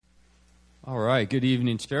All right, good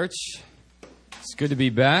evening, church. It's good to be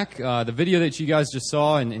back. The video that you guys just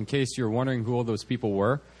saw, and in case you're wondering who all those people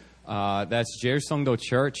were, that's Jeilsongdo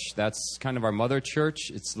Church. That's kind of our mother church.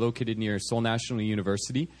 It's located near Seoul National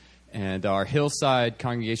University, and our Hillside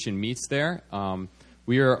congregation meets there.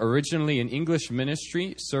 We are originally an English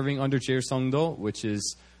ministry serving under Jeilsongdo, which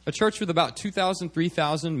is a church with about 2,000,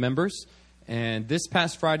 3,000 members. And this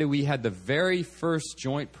past Friday, we had the very first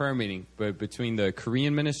joint prayer meeting between the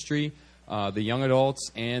Korean ministry, the young adults,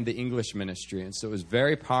 and the English ministry. And so it was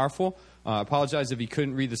very powerful. I apologize if you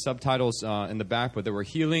couldn't read the subtitles in the back, but there were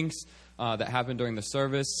healings that happened during the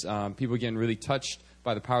service. People getting really touched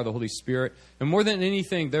by the power of the Holy Spirit. And more than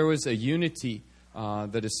anything, there was a unity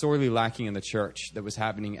that is sorely lacking in the church that was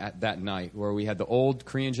happening at that night, where we had the old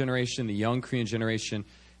Korean generation, the young Korean generation,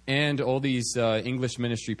 and all these English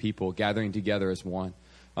ministry people gathering together as one.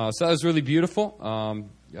 So that was really beautiful.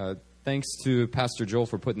 Thanks to Pastor Joel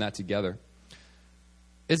for putting that together.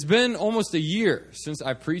 It's been almost a year since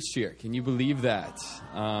I preached here. Can you believe that?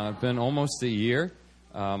 Been almost a year.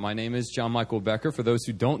 My name is John Michael Becker. For those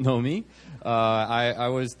who don't know me, I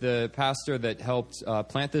was the pastor that helped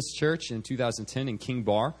plant this church in 2010 in King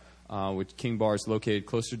Bar, which King Bar is located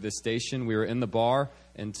closer to this station. We were in the bar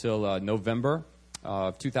until November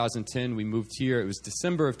of 2010. We moved here. It was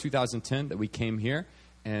December of 2010 that we came here.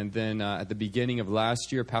 And then at the beginning of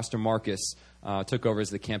last year, Pastor Marcus took over as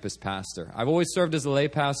the campus pastor. I've always served as a lay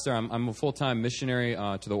pastor. I'm a full-time missionary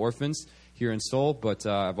to the orphans here in Seoul, but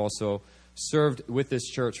I've also served with this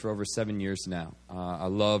church for over 7 years now. I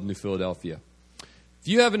love New Philadelphia. If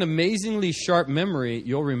you have an amazingly sharp memory,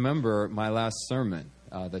 you'll remember my last sermon,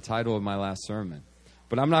 the title of my last sermon.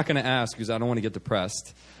 But I'm not going to ask because I don't want to get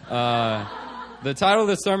depressed. The title of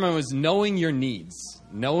the sermon was Knowing Your Needs.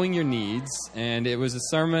 Knowing Your Needs. And it was a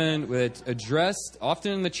sermon that addressed,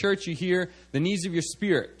 often in the church you hear, the needs of your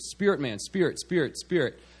spirit. Spirit man, spirit.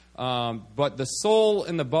 But the soul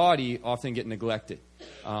and the body often get neglected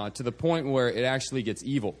to the point where it actually gets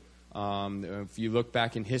evil. If you look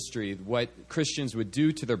back in history, what Christians would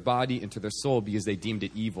do to their body and to their soul because they deemed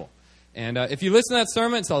it evil. And if you listen to that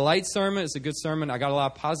sermon, it's a light sermon. It's a good sermon. I got a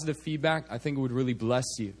lot of positive feedback. I think it would really bless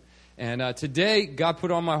you. And today, God put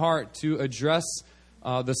on my heart to address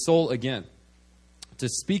the soul again, to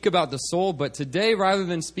speak about the soul. But today, rather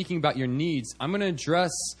than speaking about your needs, I'm going to address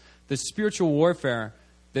the spiritual warfare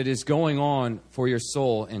that is going on for your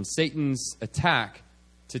soul and Satan's attack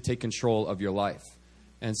to take control of your life.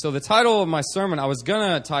 And so the title of my sermon, I was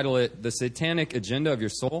going to title it The Satanic Agenda of Your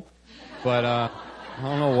Soul, but I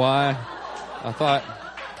don't know why. I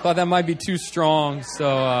thought that might be too strong.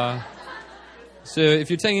 So if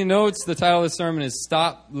you're taking notes, the title of the sermon is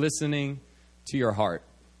Stop Listening to Your Heart.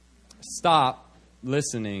 Stop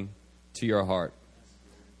listening to your heart.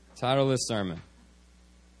 Title of the sermon.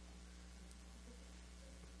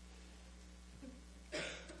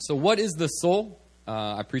 So what is the soul?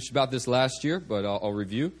 I preached about this last year, but I'll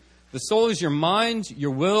review. The soul is your mind,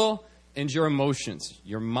 your will, and your emotions.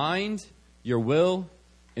 Your mind, your will,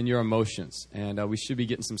 and your emotions. And we should be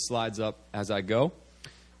getting some slides up as I go.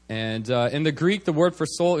 And in the Greek, the word for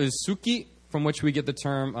soul is psyche, from which we get the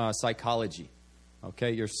term psychology.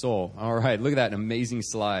 Okay, your soul. All right, look at that amazing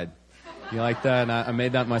slide. You like that? And I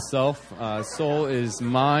made that myself. Soul is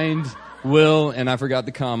mind, will, and I forgot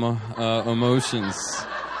the comma, emotions.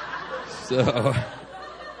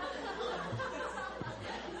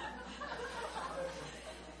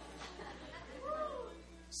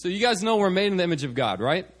 So you guys know we're made in the image of God,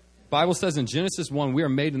 right? Bible says in Genesis 1, we are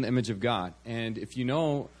made in the image of God. And if you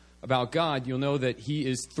know about God, you'll know that He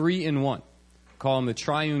is 3 in 1. Call Him the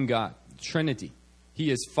triune God, Trinity. He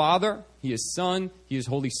is Father, He is Son, He is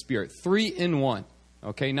Holy Spirit. 3 in 1.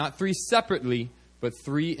 Okay, not 3 separately, but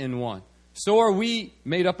 3 in 1. So are we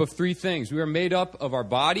made up of 3 things. We are made up of our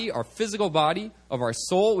body, our physical body, of our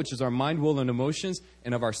soul, which is our mind, will, and emotions,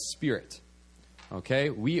 and of our spirit. Okay,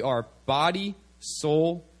 we are body,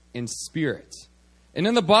 soul, and spirit. And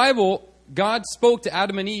in the Bible, God spoke to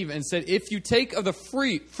Adam and Eve and said, if you take of the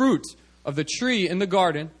fruit of the tree in the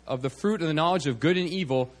garden, of the fruit of the knowledge of good and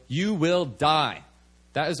evil, you will die.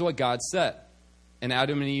 That is what God said. And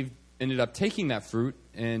Adam and Eve ended up taking that fruit,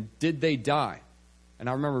 and did they die? And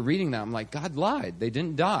I remember reading that. I'm like, God lied. They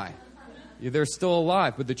didn't die. They're still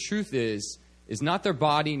alive. But the truth is not their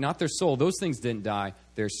body, not their soul. Those things didn't die.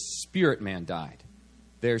 Their spirit man died.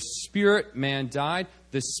 Their spirit man died.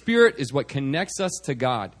 The Spirit is what connects us to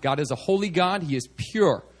God. God is a holy God. He is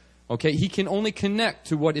pure. Okay, He can only connect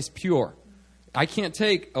to what is pure. I can't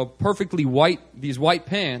take a perfectly these white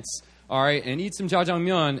pants, all right, and eat some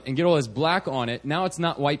jjajangmyeon and get all this black on it. Now it's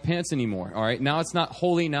not white pants anymore, all right? Now it's not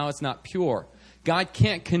holy. Now it's not pure. God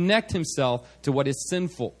can't connect himself to what is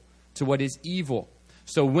sinful, to what is evil.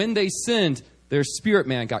 So when they sinned, their spirit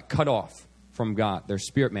man got cut off from God. Their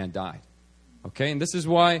spirit man died. Okay, and this is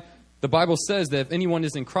why the Bible says that if anyone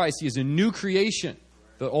is in Christ, he is a new creation.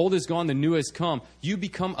 The old is gone, the new has come. You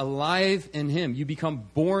become alive in him. You become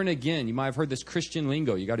born again. You might have heard this Christian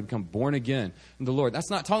lingo. You got to become born again in the Lord.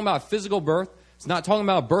 That's not talking about a physical birth. It's not talking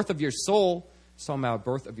about a birth of your soul. It's talking about a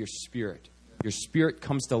birth of your spirit. Your spirit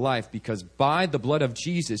comes to life because by the blood of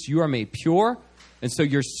Jesus, you are made pure. And so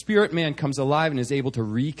your spirit man comes alive and is able to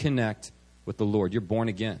reconnect with the Lord. You're born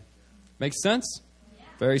again. Make sense?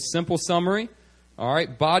 Very simple summary. All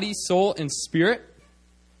right, body, soul, and spirit.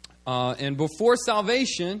 And before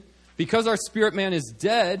salvation, because our spirit man is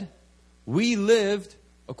dead, we lived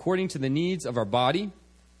according to the needs of our body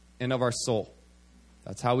and of our soul.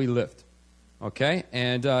 That's how we lived. Okay?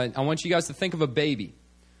 And I want you guys to think of a baby.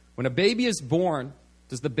 When a baby is born,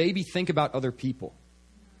 does the baby think about other people?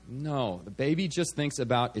 No. The baby just thinks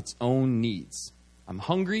about its own needs. I'm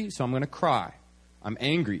hungry, so I'm going to cry. I'm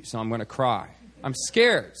angry, so I'm going to cry. I'm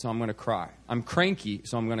scared, so I'm going to cry. I'm cranky,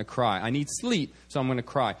 so I'm going to cry. I need sleep, so I'm going to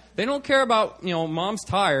cry. They don't care about, mom's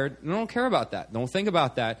tired. They don't care about that. Don't think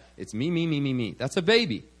about that. It's me, me, me, me, me. That's a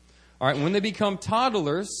baby. All right, when they become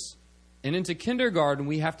toddlers and into kindergarten,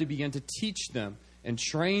 we have to begin to teach them and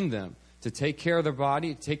train them to take care of their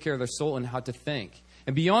body, to take care of their soul, and how to think.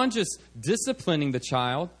 And beyond just disciplining the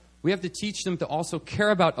child, we have to teach them to also care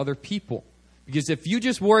about other people. Because if you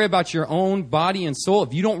just worry about your own body and soul,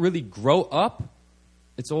 if you don't really grow up,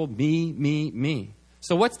 it's all me, me, me.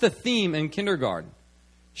 So what's the theme in kindergarten?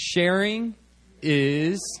 Sharing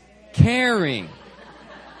is caring.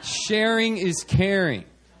 Sharing is caring.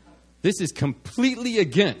 This is completely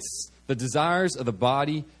against the desires of the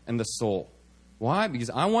body and the soul. Why? Because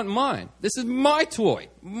I want mine. This is my toy.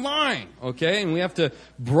 Mine. Okay? And we have to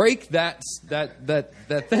break that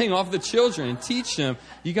thing off the children and teach them,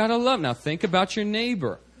 you got to love. Now think about your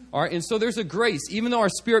neighbor. All right? And so there's a grace. Even though our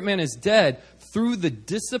spirit man is dead, through the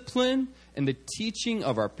discipline and the teaching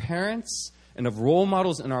of our parents and of role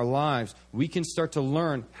models in our lives, we can start to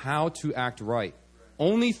learn how to act right.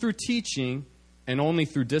 Only through teaching and only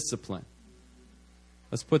through discipline.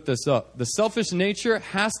 Let's put this up. The selfish nature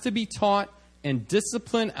has to be taught and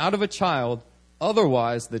discipline out of a child.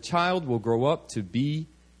 Otherwise, the child will grow up to be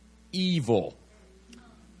evil.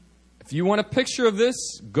 If you want a picture of this,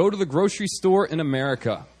 go to the grocery store in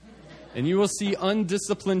America, and you will see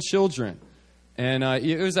undisciplined children. And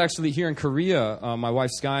it was actually here in Korea. My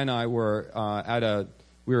wife Sky and I were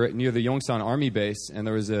we were near the Yongsan Army base, and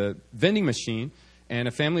there was a vending machine, and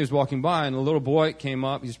a family was walking by, and a little boy came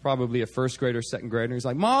up. He's probably a first grader, second grader, and he's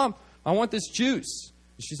like, "Mom, I want this juice."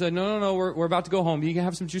 She said, no, we're about to go home. You can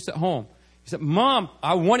have some juice at home. He said, "Mom,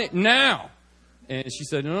 I want it now." And she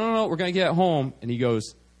said, no, we're going to get it home. And he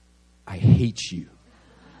goes, "I hate you."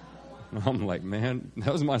 And I'm like, man,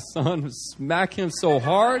 that was my son. Smack him so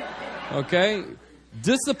hard. Okay?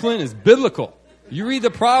 Discipline is biblical. You read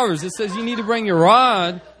the Proverbs, it says you need to bring your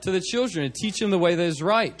rod to the children and teach them the way that is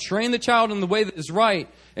right. Train the child in the way that is right.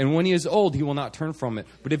 And when he is old, he will not turn from it.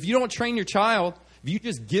 But if you don't train your child, if you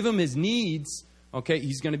just give him his needs, okay,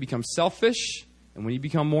 he's going to become selfish, and when you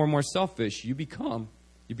become more and more selfish, you become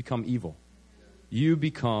evil. You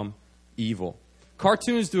become evil.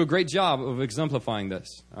 Cartoons do a great job of exemplifying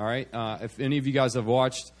this, all right? If any of you guys have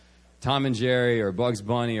watched Tom and Jerry or Bugs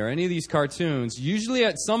Bunny or any of these cartoons, usually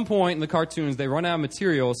at some point in the cartoons, they run out of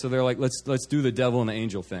material, so they're like, let's do the devil and the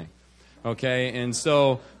angel thing, okay? And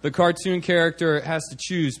so the cartoon character has to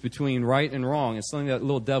choose between right and wrong, and suddenly that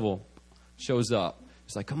little devil shows up.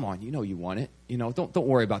 It's like, come on, you want it. Don't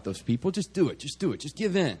worry about those people. Just do it. Just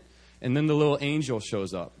give in. And then the little angel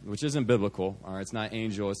shows up, which isn't biblical. All right, it's not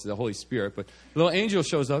angel. It's the Holy Spirit. But the little angel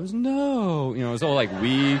shows up. It's, no. It's all like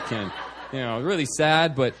weak and, really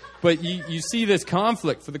sad. But you see this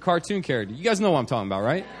conflict for the cartoon character. You guys know what I'm talking about,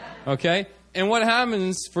 right? Okay? And what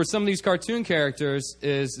happens for some of these cartoon characters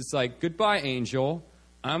is it's like, goodbye, angel.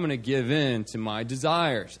 I'm going to give in to my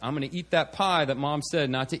desires. I'm going to eat that pie that mom said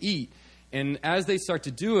not to eat. And as they start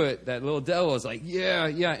to do it, that little devil is like, yeah.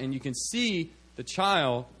 And you can see the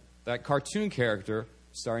child, that cartoon character,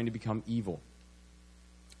 starting to become evil.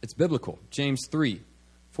 It's biblical. James 3,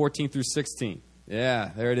 14 through 16.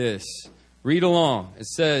 Yeah, there it is. Read along. It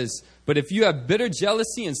says, "But if you have bitter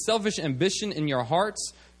jealousy and selfish ambition in your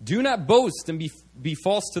hearts, do not boast and be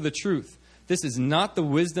false to the truth. This is not the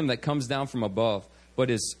wisdom that comes down from above, but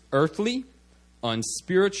is earthly,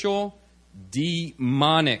 unspiritual,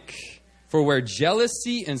 demonic. For where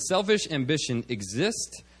jealousy and selfish ambition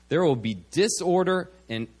exist, there will be disorder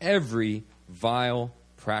in every vile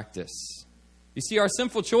practice." You see, our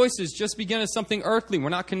sinful choices just begin as something earthly. We're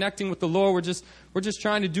not connecting with the Lord. We're just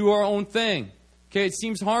trying to do our own thing. Okay, it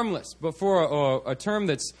seems harmless, but for a term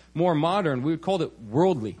that's more modern, we would call it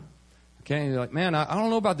worldly. Okay, and you're like, man, I don't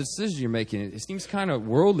know about the decision you're making. It seems kind of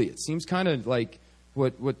worldly. It seems kind of like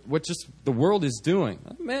what just the world is doing.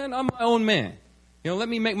 Man, I'm my own man. Let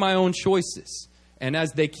me make my own choices. And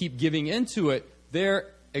as they keep giving into it,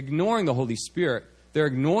 they're ignoring the Holy Spirit. They're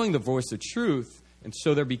ignoring the voice of truth, and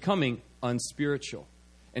so they're becoming unspiritual.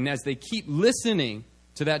 And as they keep listening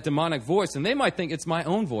to that demonic voice, and they might think it's my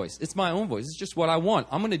own voice. It's my own voice. It's just what I want.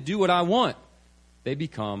 I'm going to do what I want. They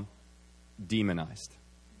become demonized.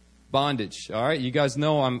 Bondage. All right, you guys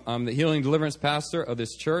know I'm the healing deliverance pastor of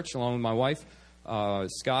this church along with my wife,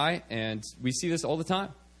 Sky, and we see this all the time.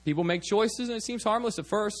 People make choices, and it seems harmless at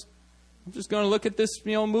first. I'm just going to look at this,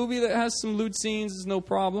 movie that has some lewd scenes. It's no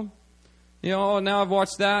problem. Now I've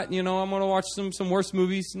watched that. I'm going to watch some worse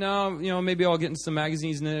movies. Now, maybe I'll get into some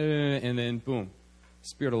magazines, and then boom,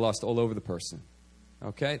 spirit of lust all over the person.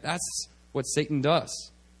 Okay, that's what Satan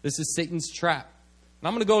does. This is Satan's trap. And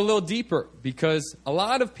I'm going to go a little deeper because a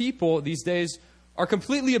lot of people these days are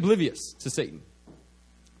completely oblivious to Satan.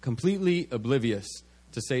 Completely oblivious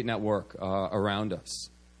to Satan at work around us.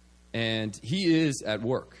 And he is at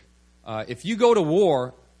work. If you go to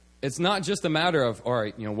war, it's not just a matter of, all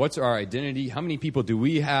right, what's our identity? How many people do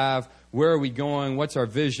we have? Where are we going? What's our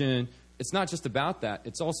vision? It's not just about that.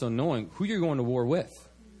 It's also knowing who you're going to war with.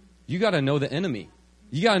 You got to know the enemy.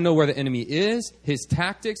 You got to know where the enemy is, his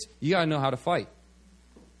tactics. You got to know how to fight.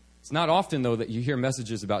 It's not often, though, that you hear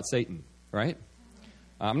messages about Satan, right?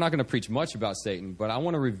 I'm not going to preach much about Satan, but I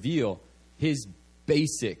want to reveal his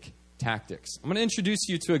basic tactics. I'm going to introduce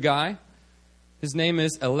you to a guy. His name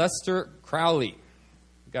is Aleister Crowley.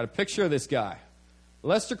 Got a picture of this guy.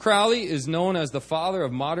 Aleister Crowley is known as the father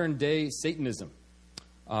of modern-day Satanism.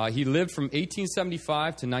 He lived from 1875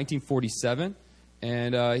 to 1947,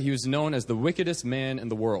 and he was known as the wickedest man in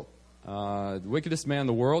the world. The wickedest man in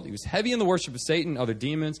the world. He was heavy in the worship of Satan, other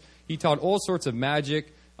demons. He taught all sorts of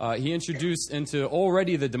magic. He introduced into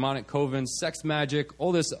already the demonic covens, sex magic,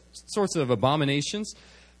 all this sorts of abominations.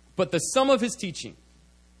 But the sum of his teaching,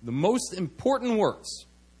 the most important words,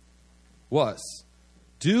 was,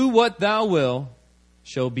 "Do what thou will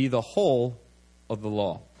shall be the whole of the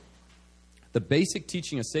law." The basic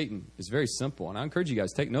teaching of Satan is very simple, and I encourage you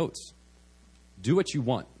guys, take notes. Do what you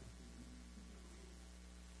want.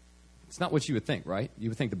 It's not what you would think, right? You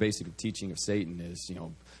would think the basic teaching of Satan is,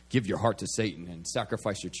 give your heart to Satan and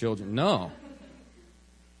sacrifice your children. No.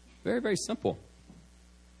 Very, very simple.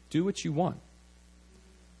 Do what you want.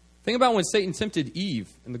 Think about when Satan tempted Eve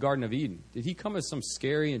in the Garden of Eden. Did he come as some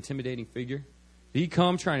scary, intimidating figure? Did he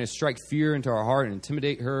come trying to strike fear into her heart and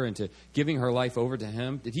intimidate her into giving her life over to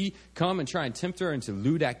him? Did he come and try and tempt her into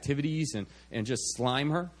lewd activities and just slime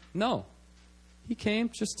her? No. He came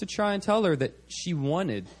just to try and tell her that she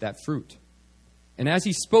wanted that fruit. And as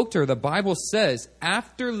he spoke to her, the Bible says,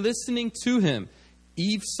 after listening to him,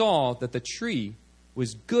 Eve saw that the tree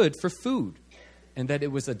was good for food and that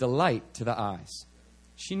it was a delight to the eyes.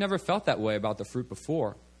 She never felt that way about the fruit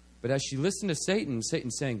before. But as she listened to Satan,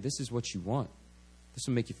 Satan's saying, this is what you want. This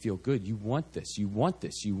will make you feel good. You want this. You want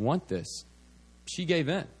this. You want this. She gave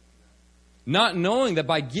in. Not knowing that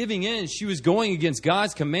by giving in, she was going against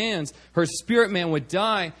God's commands. Her spirit man would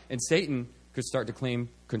die, and Satan could start to claim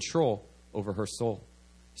control over her soul.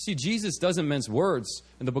 See, Jesus doesn't mince words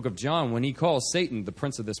in the book of John when he calls Satan the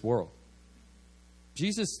prince of this world.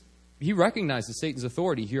 Jesus, he recognizes Satan's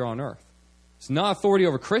authority here on earth. It's not authority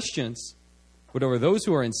over Christians, but over those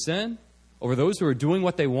who are in sin, over those who are doing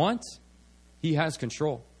what they want. He has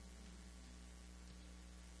control.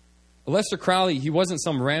 Aleister Crowley, he wasn't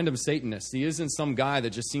some random Satanist. He isn't some guy that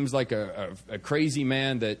just seems like a crazy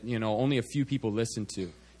man that, only a few people listen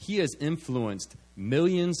to. He has influenced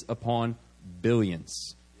millions upon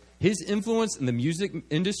billions. His influence in the music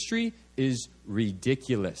industry is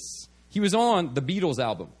ridiculous. He was on the Beatles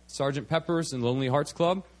album, Sgt. Pepper's and Lonely Hearts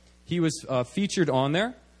Club. He was featured on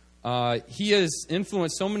there. He has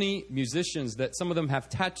influenced so many musicians that some of them have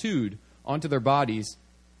tattooed onto their bodies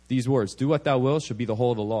these words, "Do what thou wilt shall be the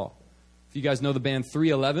whole of the law." If you guys know the band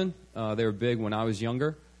 311, they were big when I was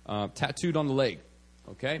younger. Tattooed on the leg.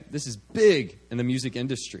 Okay? This is big in the music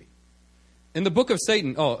industry. In the book of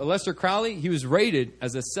Satan, Aleister Crowley, he was rated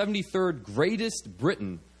as the 73rd greatest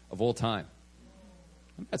Briton of all time.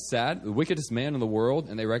 That's sad. The wickedest man in the world,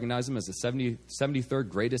 and they recognize him as the 73rd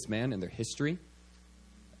greatest man in their history.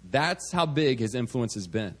 That's how big his influence has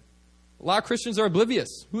been. A lot of Christians are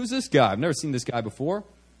oblivious. Who's this guy? I've never seen this guy before.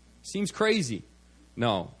 Seems crazy.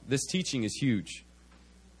 No, this teaching is huge.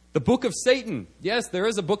 The book of Satan. Yes, there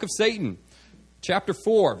is a book of Satan. chapter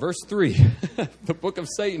 4, verse 3, the book of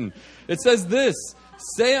Satan. It says this,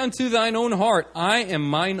 say unto thine own heart, I am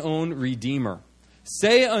mine own redeemer.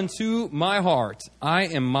 Say unto my heart, I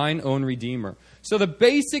am mine own redeemer. So the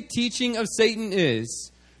basic teaching of Satan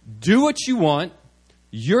is, do what you want.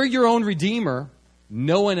 You're your own redeemer.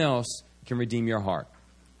 No one else can redeem your heart.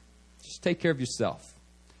 Just take care of yourself.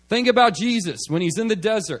 Think about Jesus when he's in the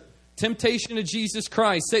desert. Temptation to Jesus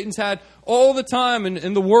Christ. Satan's had all the time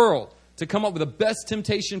in the world to come up with the best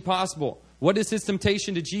temptation possible. What is his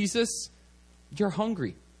temptation to Jesus? You're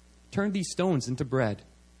hungry. Turn these stones into bread.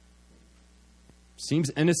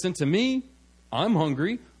 Seems innocent to me. I'm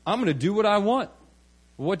hungry. I'm going to do what I want.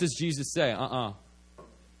 What does Jesus say?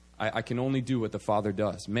 I can only do what the Father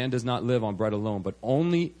does. Man does not live on bread alone, but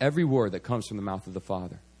only every word that comes from the mouth of the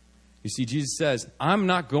Father. You see, Jesus says, I'm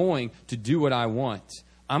not going to do what I want.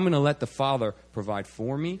 I'm going to let the Father provide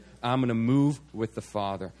for me. I'm going to move with the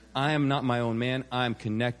Father. I am not my own man. I am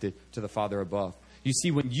connected to the Father above. You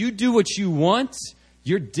see, when you do what you want,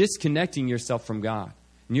 you're disconnecting yourself from God.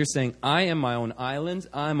 And you're saying, I am my own island.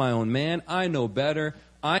 I'm my own man. I know better.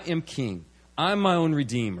 I am king. I'm my own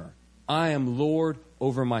redeemer. I am Lord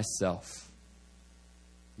over myself.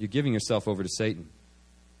 You're giving yourself over to Satan.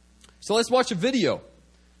 So let's watch a video.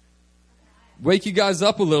 Wake you guys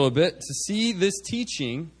up a little bit to see this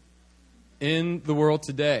teaching in the world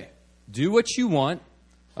today. Do what you want.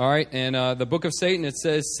 All right, and the book of Satan, it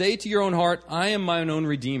says, say to your own heart, I am mine own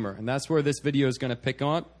redeemer. And that's where this video is going to pick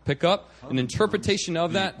up an interpretation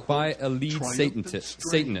of that by a lead Satanist.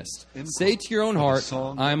 Say to your own heart,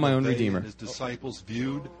 I am my own redeemer. His disciples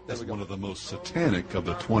viewed as one of the most satanic of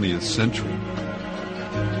the 20th century.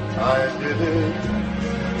 I did it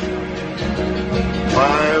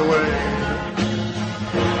my way.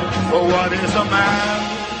 For what is a man?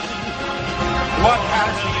 What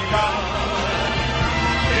has he got?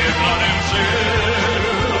 If not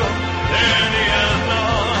himself, then he has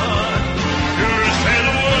none to say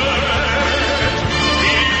the words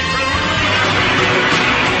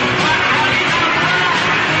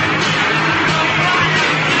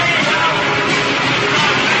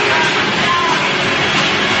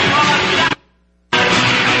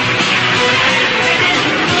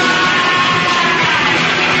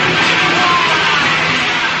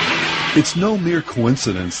It's no mere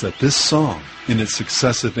coincidence that this song, in its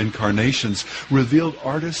successive incarnations, revealed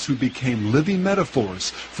artists who became living metaphors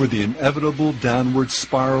for the inevitable downward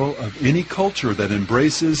spiral of any culture that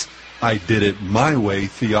embraces I did it my way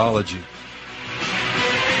theology.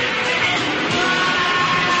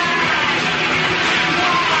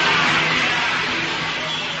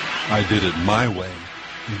 I did it my way,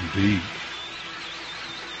 indeed.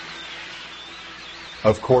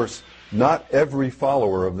 Of course, not every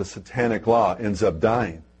follower of the satanic law ends up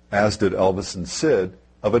dying, as did Elvis and Sid,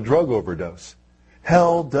 of a drug overdose.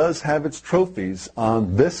 Hell does have its trophies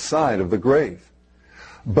on this side of the grave.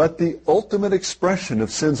 But the ultimate expression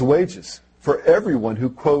of sin's wages for everyone who,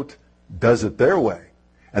 quote, does it their way,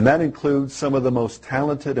 and that includes some of the most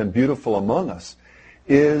talented and beautiful among us,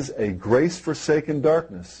 is a grace-forsaken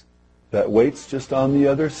darkness that waits just on the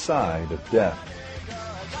other side of death.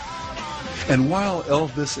 And while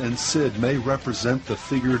Elvis and Sid may represent the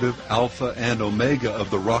figurative alpha and omega of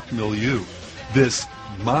the rock milieu, this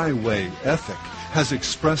my way ethic has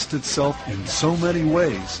expressed itself in so many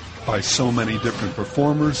ways by so many different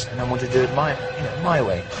performers. And I want to do it my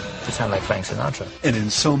way, to sound like Frank Sinatra. And in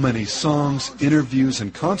so many songs, interviews,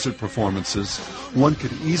 and concert performances, one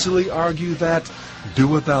could easily argue that Do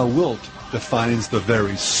What Thou Wilt defines the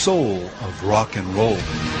very soul of rock and roll.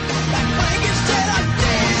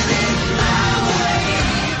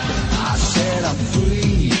 I'm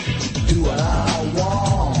free, do what I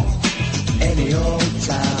want, any old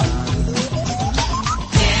time. Do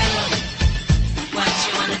what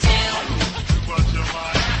you wanna do. Whatever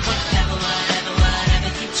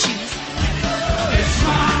you choose. It's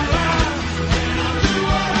my life, and I'll do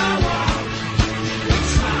what I want.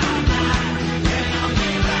 It's my life, and I'll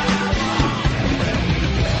do what I want.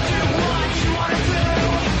 Do what you wanna do.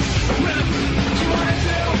 Whatever you wanna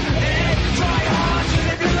do. And try hard to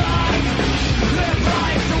live your life. Live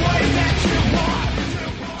life the way that you want.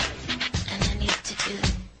 And I need to do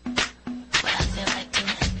what I feel like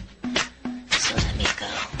doing. So let me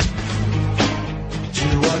go. Do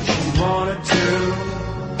what you wanna do.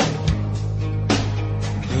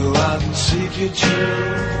 Go out and seek your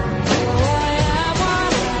truth.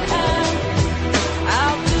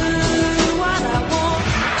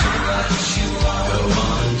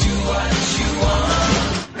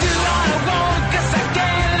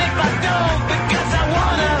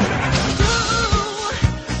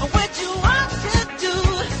 What you want to do,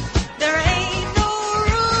 there ain't no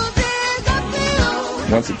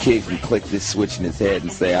kid can click this switch in his head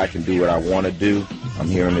and say, I can do what I want to do. I'm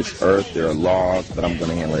here on this earth. There are laws, but I'm going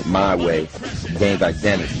to handle it my way. Gains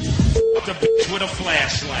identity. The bitch with a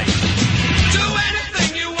flashlight. Do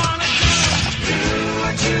anything you want to do. Do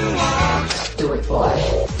what you want. Do it, boy.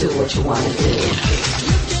 Do what you want to do. You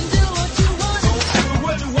can do what you want to do. Do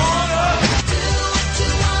what you want to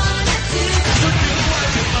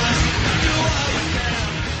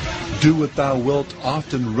do. Do what thou wilt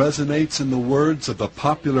often resonates in the words of the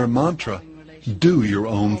popular mantra, do your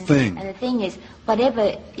own thing. And the thing is,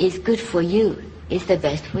 whatever is good for you is the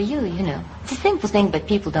best for you, you know. It's a simple thing, but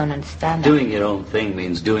people don't understand that. Doing your own thing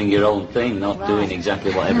means doing your own thing, not Right. doing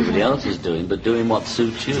exactly what everybody else is doing, but doing what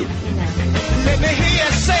suits you. Let me hear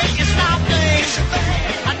you say it's my thing.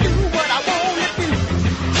 I do what I want to do.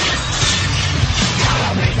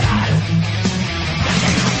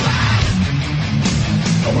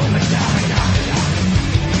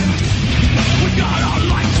 We got our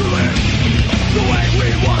life to live the way we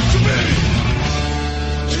want to be.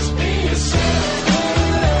 Just be yourself.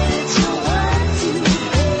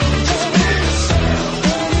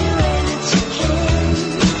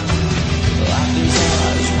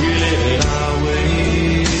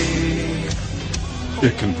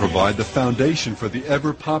 It can provide the foundation for the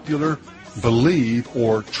ever-popular believe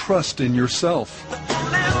or trust in yourself.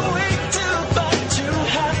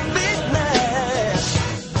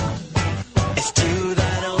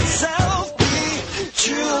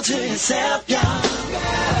 To yourself, you just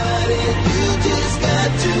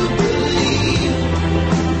got to believe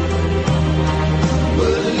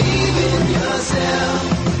in yourself.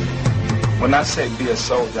 When I say be a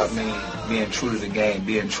soldier, I mean being true to the game,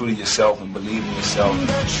 being true to yourself and believing in yourself.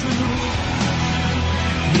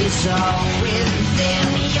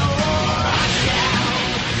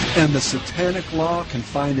 And the satanic law can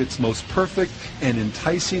find its most perfect and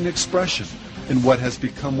enticing expression in what has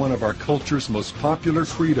become one of our culture's most popular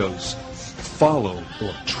credos, follow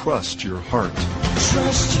or trust your heart.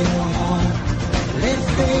 Trust your heart, let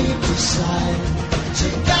fate decide to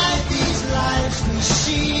guide these lives we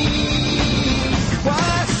see.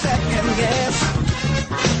 Why second guess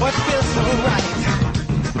what feels so right?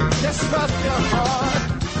 Just trust your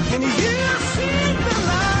heart, and you see the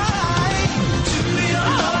light. To your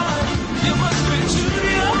heart, you must be true to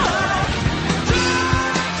your heart.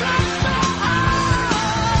 Trust your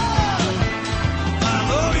heart,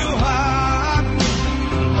 follow your heart.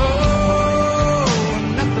 Oh,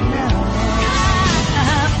 nothing else.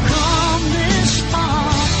 I've come this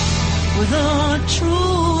far with the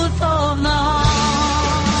truth of the heart.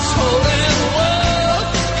 So when the world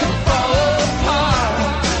can fall apart,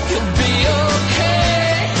 you'll be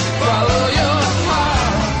okay. Follow your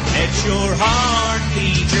heart. Let your heart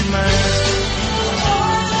lead your mind.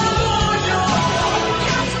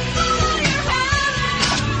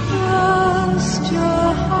 Trust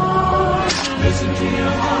your heart. Listen to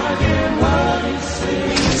your heart and what it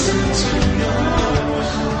says. Listen to your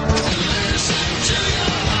heart. Listen to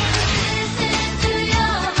your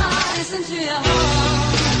heart. Listen to your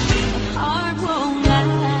heart. Heart won't lie.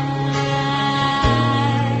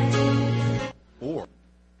 Or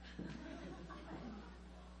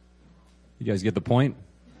You guys get the point?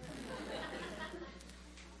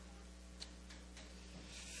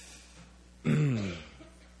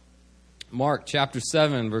 Mark chapter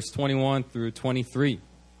 7, verse 21 through 23.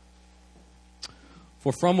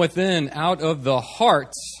 For from within, out of the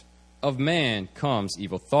heart of man comes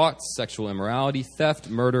evil thoughts, sexual immorality, theft,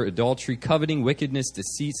 murder, adultery, coveting, wickedness,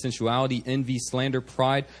 deceit, sensuality, envy, slander,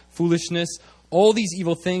 pride, foolishness. All these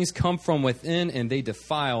evil things come from within, and they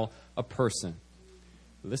defile a person.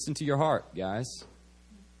 Listen to your heart, guys.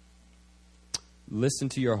 Listen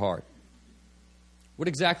to your heart. What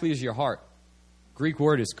exactly is your heart? Greek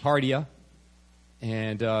word is cardia,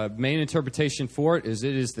 and main interpretation for it is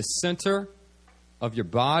the center of your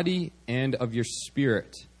body and of your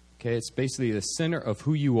spirit. Okay, it's basically the center of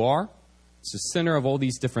who you are. It's the center of all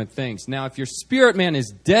these different things. Now, if your spirit man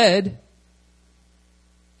is dead,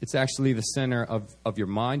 it's actually the center of your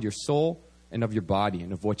mind, your soul, and of your body,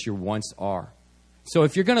 and of what you once are. So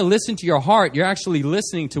if you're going to listen to your heart, you're actually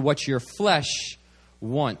listening to what your flesh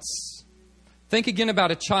wants. Think again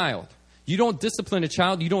about a child. You don't discipline a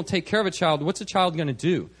child. You don't take care of a child. What's a child going to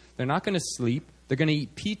do? They're not going to sleep. They're going to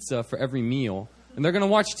eat pizza for every meal. And they're going to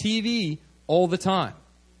watch TV all the time.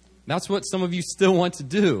 That's what some of you still want to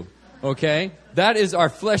do. Okay? That is our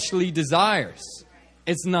fleshly desires.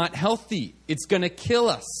 It's not healthy. It's going to kill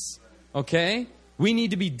us. Okay? We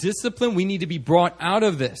need to be disciplined. We need to be brought out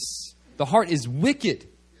of this. The heart is wicked.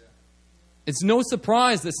 It's no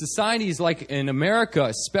surprise that societies like in America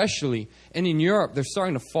especially, and in Europe, they're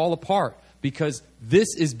starting to fall apart Because this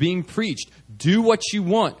is being preached. Do what you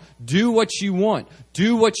want. Do what you want.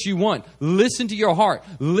 Do what you want. Listen to your heart.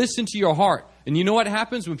 Listen to your heart. And you know what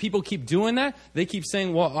happens when people keep doing that? They keep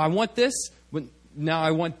saying, well, I want this, but now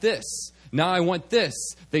I want this. Now I want this.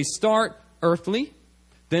 They start earthly,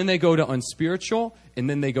 then they go to unspiritual, and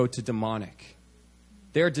then they go to demonic.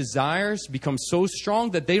 Their desires become so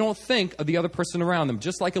strong that they don't think of the other person around them.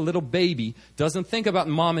 Just like a little baby doesn't think about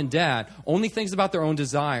mom and dad, only thinks about their own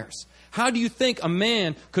desires. How do you think a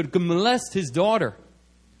man could molest his daughter?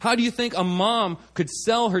 How do you think a mom could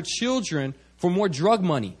sell her children for more drug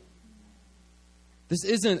money? This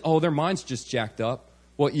isn't, oh, their mind's just jacked up.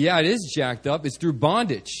 Well, yeah, it is jacked up. It's through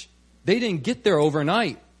bondage. They didn't get there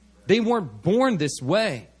overnight. They weren't born this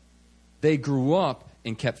way. They grew up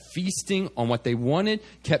and kept feasting on what they wanted,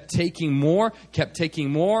 kept taking more,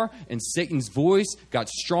 and Satan's voice got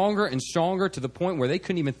stronger and stronger to the point where they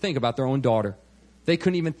couldn't even think about their own daughter. They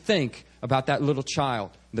couldn't even think about that little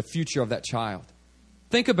child, the future of that child.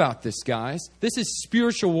 Think about this, guys. This is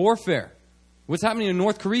spiritual warfare. What's happening in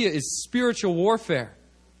North Korea is spiritual warfare.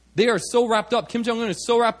 They are so wrapped up. Kim Jong-un is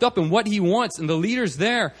so wrapped up in what he wants, and the leaders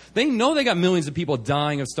there, they know they got millions of people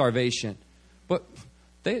dying of starvation. But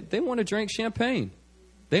they want to drink champagne.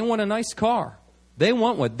 They want a nice car. They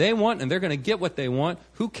want what they want, and they're going to get what they want.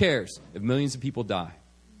 Who cares if millions of people die?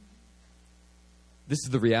 This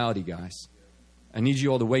is the reality, guys. I need you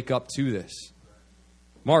all to wake up to this.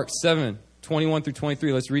 Mark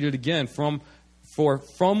 7:21-23. Let's read it again. For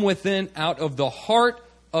from within, out of the heart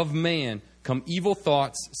of man, come evil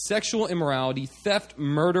thoughts, sexual immorality, theft,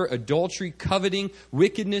 murder, adultery, coveting,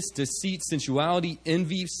 wickedness, deceit, sensuality,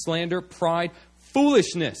 envy, slander, pride,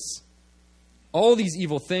 foolishness. All these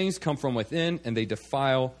evil things come from within, and they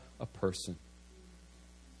defile a person.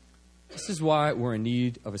 This is why we're in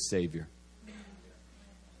need of a Savior.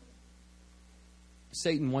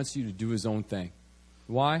 Satan wants you to do his own thing.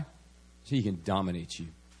 Why? So he can dominate you.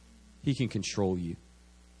 He can control you.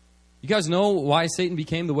 You guys know why Satan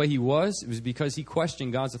became the way he was? It was because he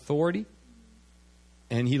questioned God's authority,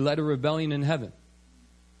 and he led a rebellion in heaven.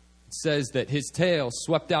 It says that his tail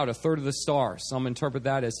swept out a third of the stars. Some interpret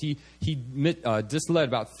that as he misled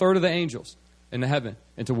about a third of the angels into heaven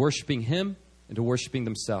into worshiping him and to worshiping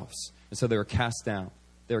themselves. And so they were cast down.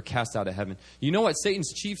 They were cast out of heaven. You know what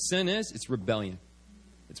Satan's chief sin is? It's rebellion.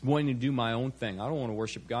 It's wanting to do my own thing. I don't want to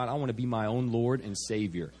worship God. I want to be my own Lord and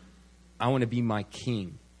Savior. I want to be my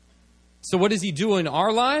king. So what does he do in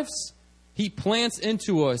our lives? He plants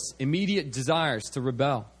into us immediate desires to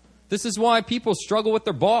rebel. This is why people struggle with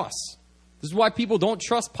their boss. This is why people don't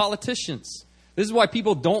trust politicians. This is why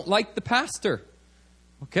people don't like the pastor.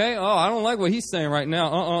 Okay? Oh, I don't like what he's saying right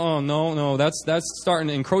now. No. That's starting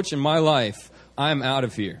to encroach in my life. I'm out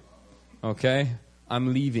of here. Okay?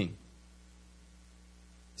 I'm leaving.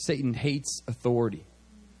 Satan hates authority.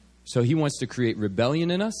 So he wants to create rebellion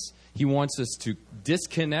in us. He wants us to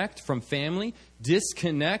disconnect from family,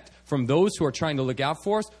 disconnect from those who are trying to look out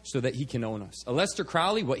for us so that he can own us. Aleister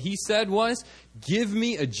Crowley, what he said was, give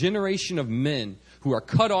me a generation of men who are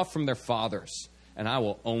cut off from their fathers, and I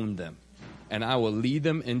will own them. And I will lead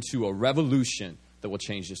them into a revolution that will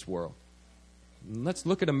change this world. Let's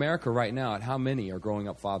look at America right now at how many are growing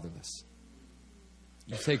up fatherless.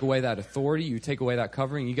 You take away that authority, you take away that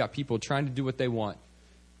covering, you got people trying to do what they want.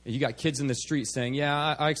 You got kids in the street saying,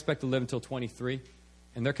 yeah, I expect to live until 23.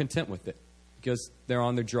 And they're content with it because they're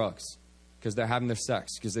on their drugs, because they're having their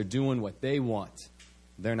sex, because they're doing what they want.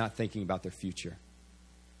 They're not thinking about their future.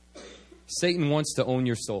 Satan wants to own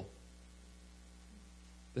your soul.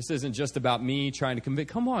 This isn't just about me trying to convince.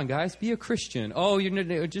 Come on, guys, be a Christian. Oh,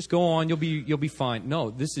 just go on. You'll be fine. No,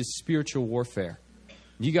 this is spiritual warfare.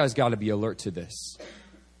 You guys got to be alert to this.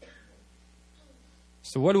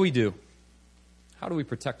 So what do? How do we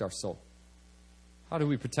protect our soul? How do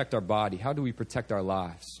we protect our body? How do we protect our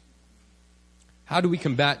lives? How do we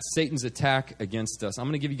combat Satan's attack against us? I'm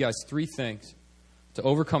going to give you guys 3 things to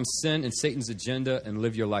overcome sin and Satan's agenda and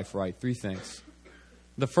live your life right. 3 things.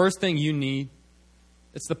 The first thing you need,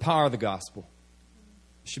 it's the power of the gospel.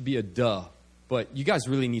 It should be a duh, but you guys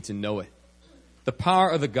really need to know it. The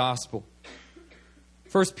power of the gospel.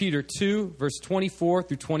 1 Peter 2, verse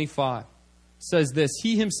 24-25 says this,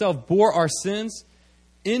 he himself bore our sins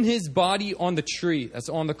in his body on the tree, that's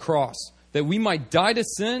on the cross, that we might die to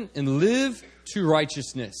sin and live to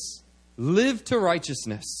righteousness. Live to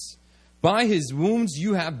righteousness. By his wounds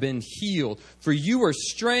you have been healed, for you were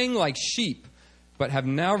straying like sheep, but have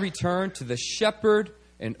now returned to the shepherd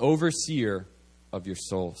and overseer of your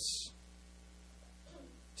souls.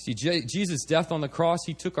 See, Jesus' death on the cross,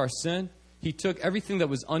 he took our sin. He took everything that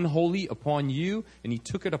was unholy upon you, and he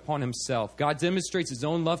took it upon himself. God demonstrates his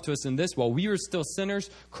own love to us in this. While we were still sinners,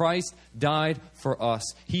 Christ died for us.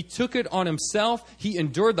 He took it on himself. He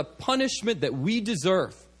endured the punishment that we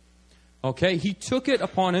deserve. Okay? He took it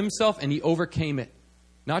upon himself, and he overcame it.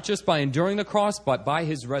 Not just by enduring the cross, but by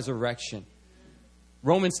his resurrection.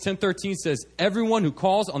 Romans 10:13 says, everyone who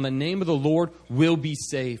calls on the name of the Lord will be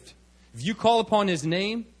saved. If you call upon his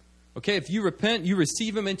name, okay, if you repent, you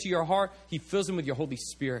receive him into your heart, he fills him with your Holy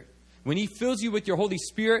Spirit. When he fills you with your Holy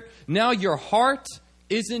Spirit, now your heart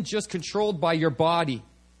isn't just controlled by your body.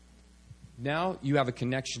 Now you have a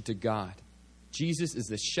connection to God. Jesus is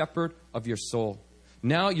the shepherd of your soul.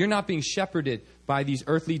 Now you're not being shepherded by these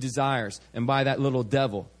earthly desires and by that little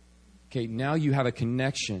devil. Okay, now you have a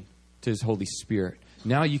connection to his Holy Spirit.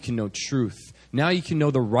 Now you can know truth. Now you can know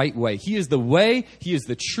the right way. He is the way. He is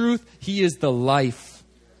the truth. He is the life.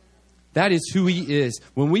 That is who he is.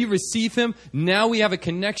 When we receive him, now we have a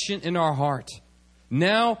connection in our heart.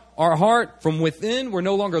 Now our heart from within, we're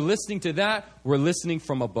no longer listening to that. We're listening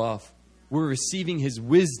from above. We're receiving his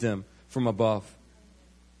wisdom from above.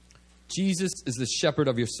 Jesus is the shepherd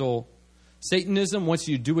of your soul. Satanism wants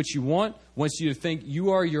you to do what you want, wants you to think you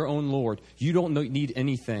are your own Lord. You don't need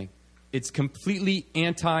anything. It's completely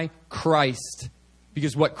anti-Christ.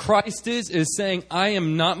 Because what Christ is saying, I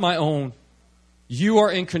am not my own. You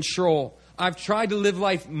are in control. I've tried to live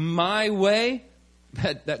life my way.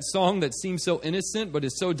 That song that seems so innocent but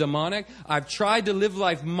is so demonic. I've tried to live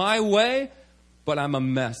life my way, but I'm a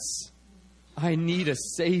mess. I need a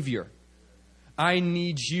Savior. I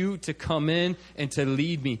need you to come in and to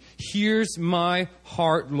lead me. Here's my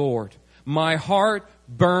heart, Lord. My heart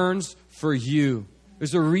burns for you.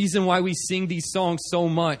 There's a reason why we sing these songs so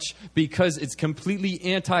much, because it's completely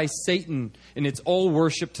anti-Satan and it's all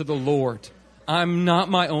worship to the Lord. I'm not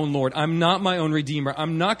my own Lord. I'm not my own Redeemer.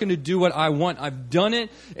 I'm not going to do what I want. I've done it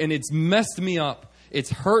and it's messed me up. It's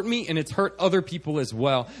hurt me and it's hurt other people as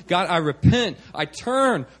well. God, I repent. I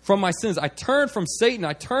turn from my sins. I turn from Satan.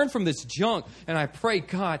 I turn from this junk. And I pray,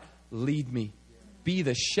 God, lead me. Be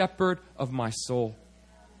the shepherd of my soul.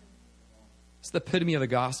 It's the epitome of the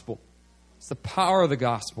gospel. It's the power of the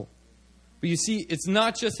gospel. But you see, it's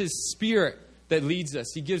not just his Spirit that leads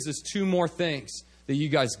us. He gives us two more things that you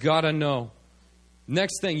guys got to know.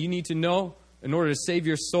 Next thing you need to know in order to save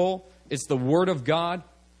your soul, it's the Word of God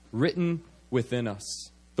written within us.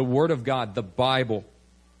 The Word of God, the Bible.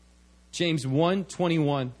 James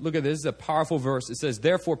 1:21. Look at this. This is a powerful verse. It says,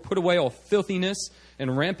 therefore put away all filthiness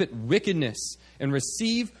and rampant wickedness, and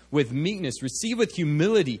receive with meekness, receive with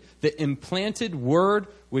humility the implanted word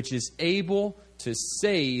which is able to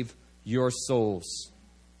save your souls.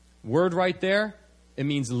 Word right there, it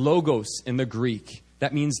means logos in the Greek.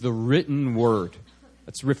 That means the written word.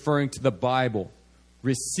 That's referring to the Bible.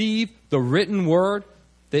 Receive the written word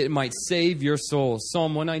that it might save your souls.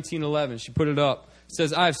 Psalm 119:11, she put it up. It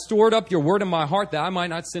says, I have stored up your word in my heart that I might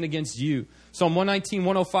not sin against you. Psalm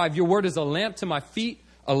 119:105, your word is a lamp to my feet,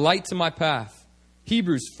 a light to my path.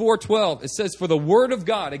 Hebrews 4:12, it says, for the word of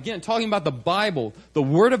God, again, talking about the Bible, the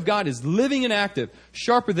word of God is living and active,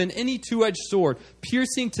 sharper than any two-edged sword,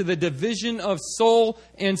 piercing to the division of soul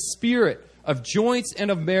and spirit, of joints and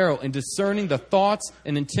of marrow, and discerning the thoughts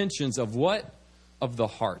and intentions of what? Of the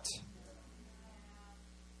heart.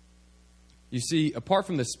 You see, apart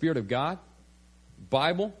from the Spirit of God,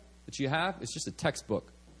 Bible that you have, it's just a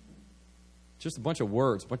textbook. Just a bunch of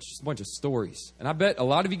words, just a bunch of stories. And I bet a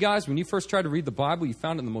lot of you guys, when you first tried to read the Bible, you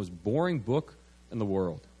found it the most boring book in the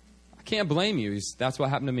world. I can't blame you. That's what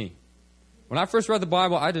happened to me. When I first read the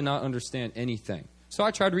Bible, I did not understand anything. So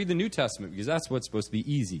I tried to read the New Testament because that's what's supposed to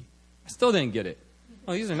be easy. I still didn't get it.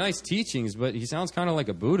 Oh, these are nice teachings, but he sounds kind of like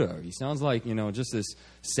a Buddha. He sounds like, just this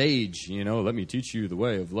sage, let me teach you the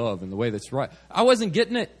way of love and the way that's right. I wasn't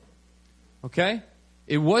getting it. Okay?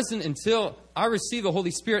 It wasn't until I received the Holy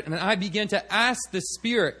Spirit and I began to ask the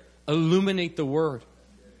Spirit, illuminate the Word.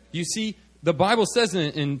 You see, the Bible says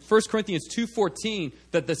in 1 Corinthians 2:14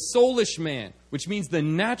 that the soulish man, which means the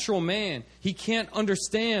natural man, he can't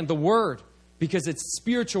understand the Word because it's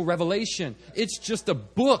spiritual revelation. It's just a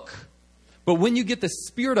book. But when you get the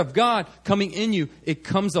Spirit of God coming in you, it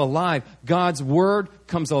comes alive. God's Word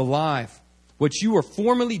comes alive. What you were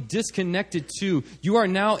formerly disconnected to, you are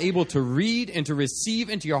now able to read and to receive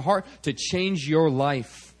into your heart to change your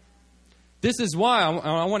life. This is why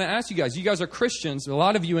I want to ask you guys are Christians, a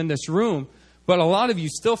lot of you in this room, but a lot of you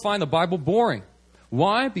still find the Bible boring.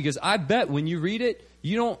 Why? Because I bet when you read it,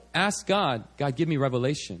 you don't ask God, give me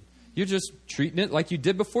revelation. You're just treating it like you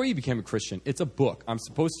did before you became a Christian. It's a book. I'm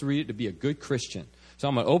supposed to read it to be a good Christian. So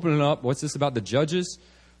I'm going to open it up. What's this about the judges?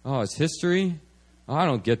 Oh, it's history. Oh, I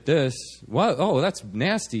don't get this. What? Oh, that's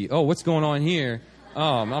nasty. Oh, what's going on here?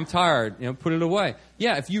 I'm tired. Put it away.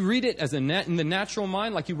 Yeah, if you read it as in the natural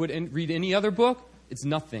mind, like you would read any other book, it's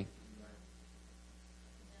nothing.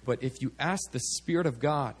 But if you ask the Spirit of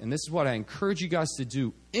God, and this is what I encourage you guys to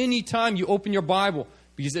do, anytime you open your Bible,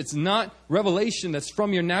 because it's not revelation that's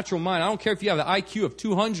from your natural mind. I don't care if you have the IQ of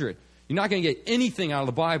 200. You're not going to get anything out of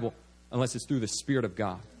the Bible unless it's through the Spirit of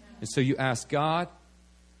God. And so you ask God,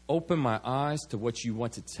 open my eyes to what you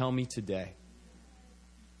want to tell me today.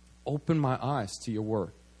 Open my eyes to your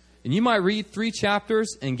word. And you might read 3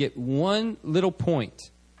 chapters and get one little point,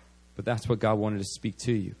 but that's what God wanted to speak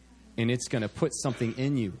to you. And it's going to put something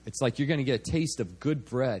in you. It's like you're going to get a taste of good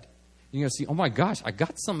bread. You're going to see, oh my gosh, I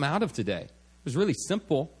got something out of today. It was really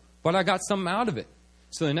simple, but I got something out of it.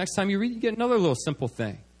 So the next time you read, you get another little simple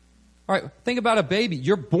thing. All right, think about a baby.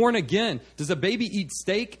 You're born again. Does a baby eat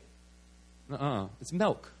steak? It's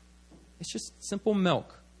milk. It's just simple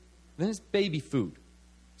milk. Then it's baby food.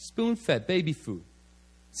 Spoon-fed baby food.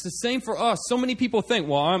 It's the same for us. So many people think,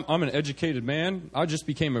 well, I'm an educated man. I just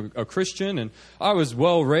became a Christian, and I was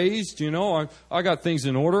well raised. I got things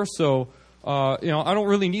in order, so I don't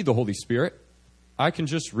really need the Holy Spirit. I can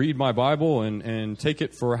just read my Bible and take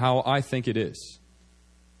it for how I think it is.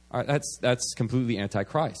 All right, that's completely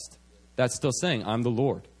anti-Christ. That's still saying, I'm the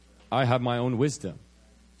Lord. I have my own wisdom.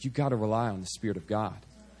 You got to rely on the Spirit of God.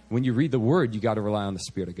 When you read the Word, you got to rely on the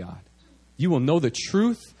Spirit of God. You will know the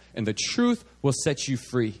truth, and the truth will set you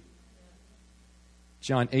free.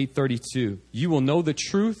 John 8:32. You will know the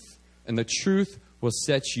truth, and the truth will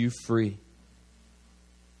set you free.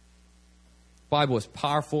 The Bible is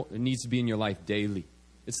powerful. It needs to be in your life daily.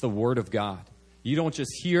 It's the Word of God. You don't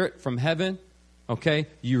just hear it from heaven, okay?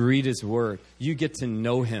 You read His Word. You get to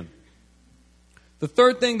know Him. The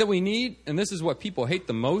third thing that we need, and this is what people hate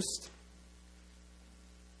the most,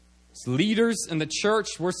 is leaders in the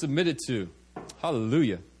church we're submitted to.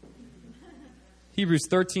 Hallelujah. Hebrews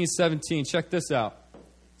 13:17. Check this out.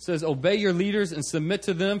 It says, obey your leaders and submit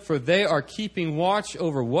to them, for they are keeping watch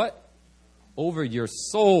over what? Over your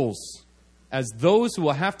souls, as those who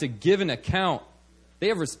will have to give an account. They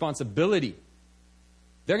have responsibility.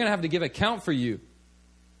 They're going to have to give account for you.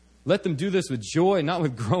 Let them do this with joy, not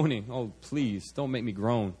with groaning. Oh, please, don't make me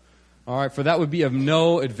groan. All right, for that would be of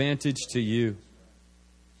no advantage to you.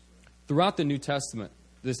 Throughout the New Testament,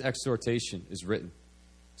 this exhortation is written.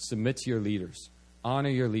 Submit to your leaders. Honor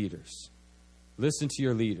your leaders. Listen to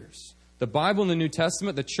your leaders. The Bible in the New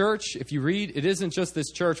Testament, the church, if you read, it isn't just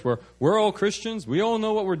this church where we're all Christians, we all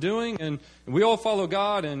know what we're doing, and we all follow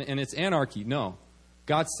God, and it's anarchy. No.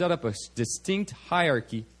 God set up a distinct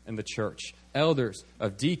hierarchy in the church. Elders,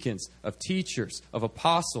 of deacons, of teachers, of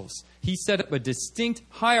apostles. He set up a distinct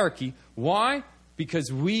hierarchy. Why?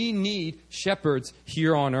 Because we need shepherds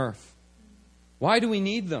here on earth. Why do we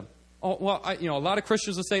need them? Oh, well, a lot of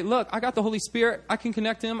Christians will say, look, I got the Holy Spirit. I can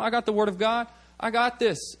connect to Him. I got the Word of God. I got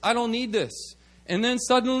this. I don't need this. And then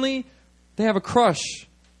suddenly they have a crush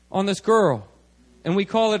on this girl. And we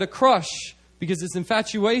call it a crush because it's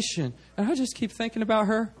infatuation. And I just keep thinking about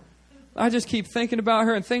her. I just keep thinking about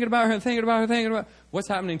her and thinking about her and thinking about her and thinking about her. What's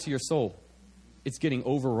happening to your soul? It's getting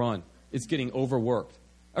overrun. It's getting overworked.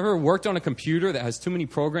 Ever worked on a computer that has too many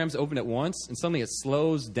programs open at once and suddenly it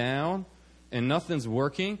slows down and nothing's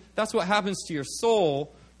working? That's what happens to your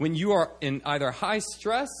soul when you are in either high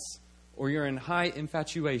stress or you're in high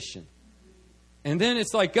infatuation. And then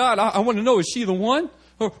it's like, God, I want to know, is she the one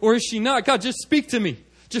or is she not? God, just speak to me.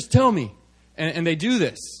 Just tell me. And they do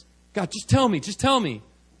this. God, just tell me. Just tell me.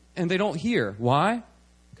 And they don't hear. Why?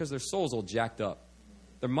 Because their soul's all jacked up.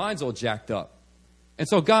 Their mind's all jacked up. And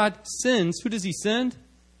so God sends, who does He send?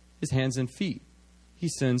 His hands and feet. He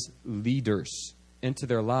sends leaders into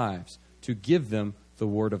their lives to give them the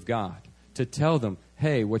Word of God. To tell them,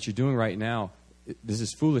 hey, what you're doing right now, this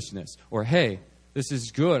is foolishness. Or, hey, this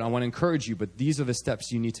is good. I want to encourage you, but these are the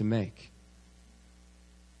steps you need to make.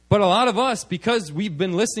 But a lot of us, because we've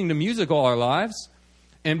been listening to music all our lives,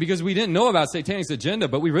 and because we didn't know about Satanic's agenda,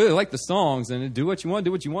 but we really like the songs and do what you want,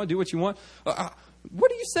 do what you want, do what you want.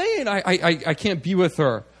 What are you saying? I can't be with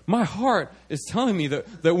her. My heart is telling me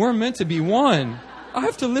that we're meant to be one. I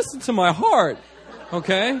have to listen to my heart.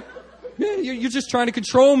 Okay? You're just trying to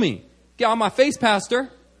control me. Get out of my face, Pastor.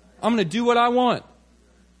 I'm going to do what I want.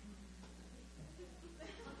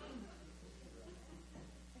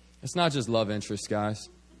 It's not just love interest, guys.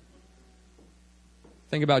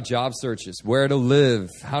 Think about job searches, where to live,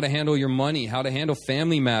 how to handle your money, how to handle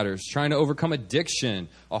family matters, trying to overcome addiction,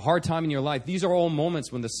 a hard time in your life. These are all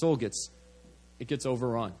moments when the soul gets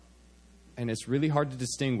overrun. And it's really hard to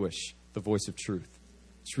distinguish the voice of truth.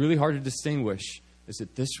 It's really hard to distinguish, is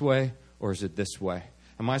it this way or is it this way?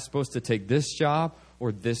 Am I supposed to take this job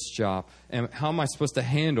or this job? And how am I supposed to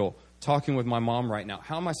handle talking with my mom right now?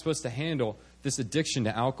 How am I supposed to handle this addiction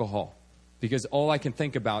to alcohol? Because all I can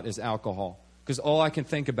think about is alcohol. Because all I can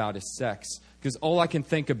think about is sex. Because all I can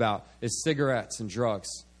think about is cigarettes and drugs.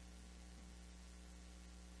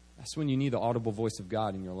 That's when you need the audible voice of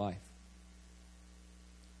God in your life.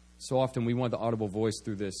 So often we want the audible voice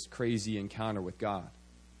through this crazy encounter with God.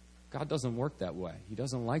 God doesn't work that way. He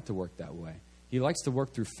doesn't like to work that way. He likes to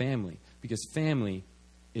work through family, because family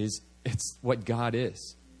it's what God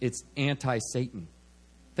is. It's anti-Satan.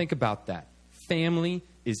 Think about that. Family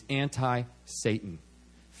is anti-Satan.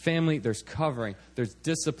 Family, there's covering, there's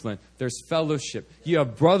discipline, there's fellowship. You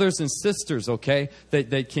have brothers and sisters, okay,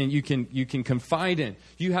 that you can confide in.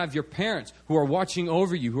 You have your parents who are watching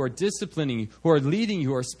over you, who are disciplining you, who are leading you,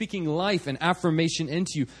 who are speaking life and affirmation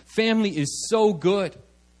into you. Family is so good.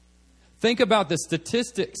 Think about the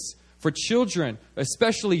statistics for children,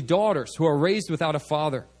 especially daughters, who are raised without a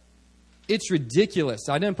father. It's ridiculous.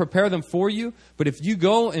 I didn't prepare them for you, but if you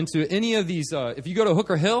go into any of these, if you go to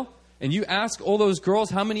Hooker Hill, and you ask all those girls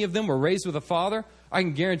how many of them were raised with a father, I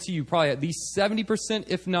can guarantee you probably at least 70%,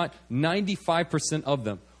 if not 95% of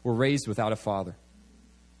them were raised without a father.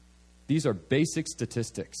 These are basic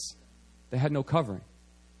statistics. They had no covering.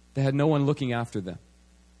 They had no one looking after them.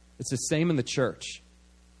 It's the same in the church.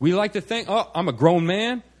 We like to think, oh, I'm a grown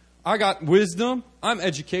man. I got wisdom. I'm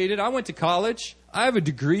educated. I went to college. I have a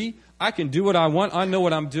degree. I can do what I want. I know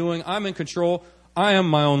what I'm doing. I'm in control. I am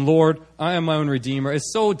my own Lord. I am my own Redeemer.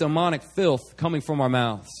 It's so demonic filth coming from our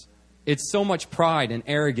mouths. It's so much pride and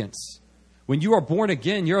arrogance. When you are born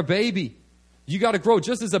again, you're a baby. You got to grow.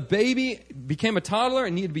 Just as a baby became a toddler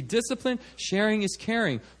and needed to be disciplined, sharing is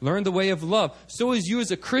caring. Learn the way of love. So is you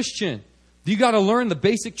as a Christian. You got to learn the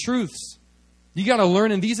basic truths. You got to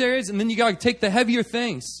learn in these areas, and then you got to take the heavier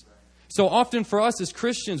things. So often for us as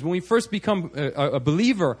Christians, when we first become a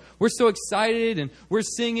believer, we're so excited and we're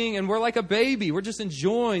singing and we're like a baby. We're just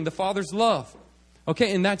enjoying the Father's love.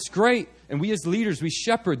 Okay, and that's great. And we as leaders, we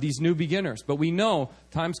shepherd these new beginners. But we know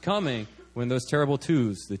time's coming when those terrible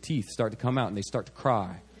twos, the teeth start to come out and they start to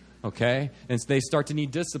cry. Okay? And they start to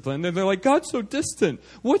need discipline. And they're like, God's so distant.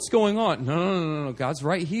 What's going on? No. God's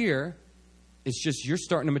right here. It's just you're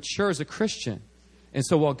starting to mature as a Christian. And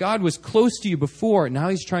so while God was close to you before, now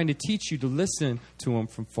He's trying to teach you to listen to Him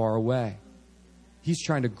from far away. He's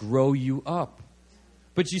trying to grow you up.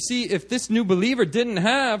 But you see, if this new believer didn't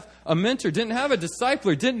have a mentor, didn't have a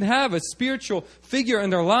discipler, didn't have a spiritual figure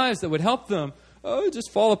in their lives that would help them, just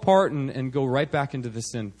fall apart and go right back into the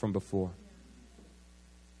sin from before.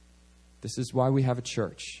 This is why we have a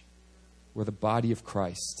church. We're the body of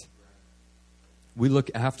Christ. We look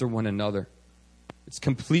after one another. It's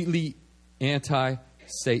completely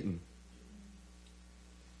anti-Satan.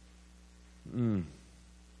 You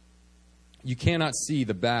cannot see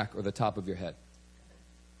the back or the top of your head.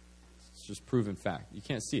 It's just proven fact. You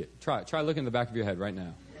can't see it. Try it. Try looking in the back of your head right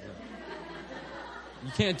now.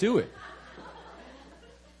 You can't do it.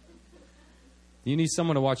 You need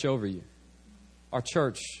someone to watch over you. Our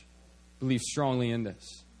church believes strongly in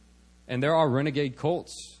this. And there are renegade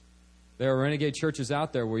cults. There are renegade churches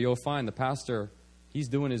out there where you'll find the pastor, he's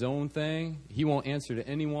doing his own thing. He won't answer to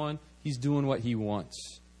anyone. He's doing what he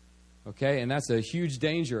wants. Okay? And that's a huge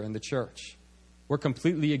danger in the church. We're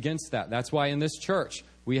completely against that. That's why in this church,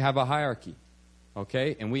 we have a hierarchy.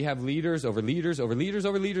 Okay? And we have leaders over leaders over leaders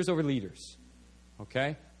over leaders over leaders.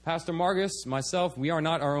 Okay? Pastor Margus, myself, we are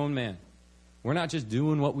not our own man. We're not just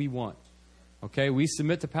doing what we want. Okay? We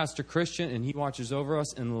submit to Pastor Christian, and he watches over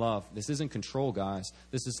us in love. This isn't control, guys.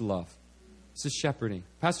 This is love. This is shepherding.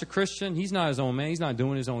 Pastor Christian, he's not his own man. He's not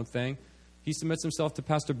doing his own thing. He submits himself to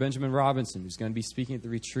Pastor Benjamin Robinson, who's going to be speaking at the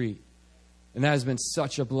retreat. And that has been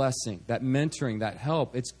such a blessing, that mentoring, that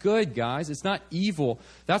help. It's good, guys. It's not evil.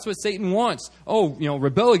 That's what Satan wants. Oh,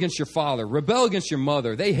 rebel against your father. Rebel against your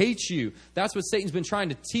mother. They hate you. That's what Satan's been trying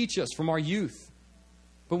to teach us from our youth.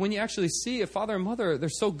 But when you actually see a father and mother, they're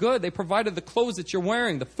so good. They provided the clothes that you're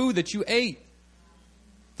wearing, the food that you ate,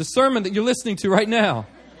 the sermon that you're listening to right now.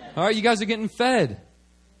 All right, you guys are getting fed.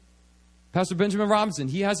 Pastor Benjamin Robinson,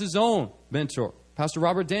 he has his own mentor. Pastor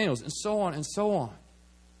Robert Daniels, and so on and so on.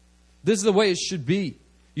 This is the way it should be.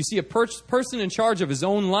 You see, a person in charge of his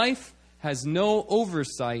own life has no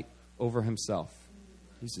oversight over himself.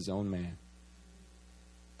 He's his own man.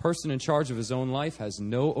 Person in charge of his own life has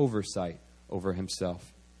no oversight over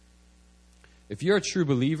himself. If you're a true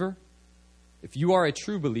believer, if you are a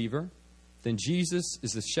true believer, then Jesus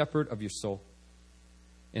is the shepherd of your soul.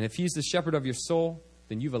 And if he's the shepherd of your soul,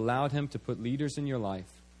 then you've allowed him to put leaders in your life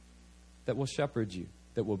that will shepherd you,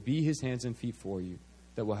 that will be his hands and feet for you,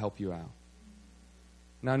 that will help you out.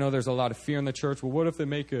 And I know there's a lot of fear in the church. Well, what if they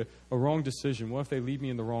make a wrong decision? What if they lead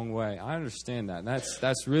me in the wrong way? I understand that. And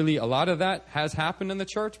that's really, a lot of that has happened in the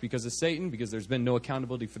church because of Satan, because there's been no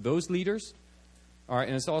accountability for those leaders. All right,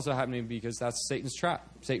 and it's also happening because that's Satan's trap.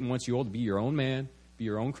 Satan wants you all to be your own man, be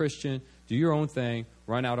your own Christian, do your own thing,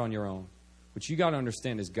 run out on your own. What you got to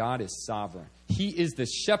understand is God is sovereign. He is the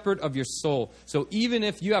shepherd of your soul. So even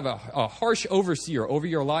if you have a harsh overseer over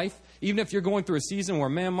your life, even if you're going through a season where,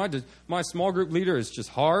 man, my small group leader is just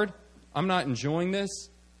hard, I'm not enjoying this,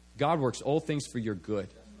 God works all things for your good.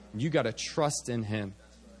 You got to trust in Him.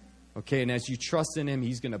 Okay, and as you trust in Him,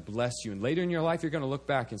 He's going to bless you. And later in your life, you're going to look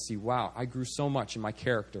back and see, wow, I grew so much in my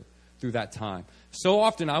character through that time. So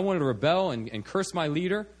often I wanted to rebel and curse my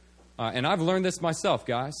leader. And I've learned this myself,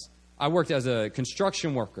 guys. I worked as a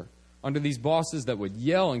construction worker under these bosses that would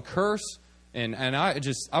yell and curse. And I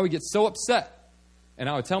would get so upset. And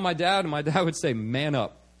I would tell my dad, and my dad would say, man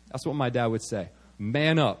up. That's what my dad would say.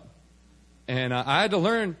 Man up. And I had to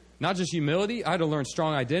learn not just humility. I had to learn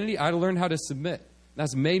strong identity. I had to learn how to submit.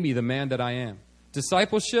 That's made me the man that I am.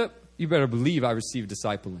 Discipleship, you better believe I received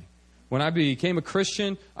discipling. When I became a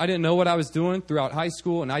Christian, I didn't know what I was doing throughout high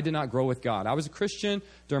school, and I did not grow with God. I was a Christian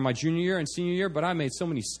during my junior year and senior year, but I made so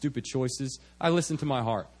many stupid choices. I listened to my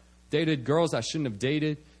heart. Dated girls I shouldn't have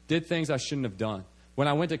dated. Did things I shouldn't have done. When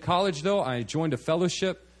I went to college, though, I joined a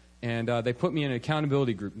fellowship, and they put me in an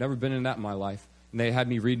accountability group. Never been in that in my life. And they had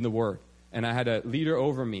me reading the Word. And I had a leader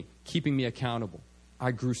over me, keeping me accountable.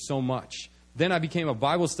 I grew so much. Then I became a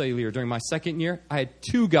Bible study leader during my second year. I had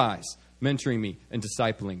 2 guys mentoring me and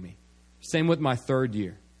discipling me. Same with my third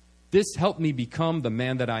year. This helped me become the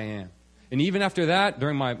man that I am. And even after that,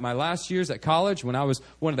 during my last years at college, when I was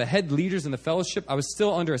one of the head leaders in the fellowship, I was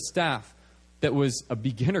still under a staff that was a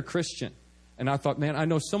beginner Christian. And I thought, man, I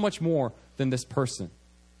know so much more than this person.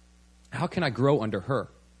 How can I grow under her?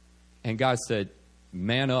 And God said,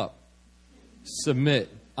 man up.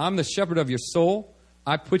 Submit. I'm the shepherd of your soul.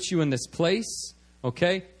 I put you in this place.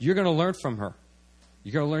 Okay? You're going to learn from her.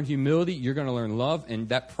 You're going to learn humility. You're going to learn love. And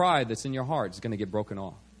that pride that's in your heart is going to get broken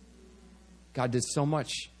off. God did so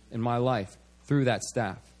much in my life through that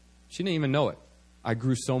staff. She didn't even know it. I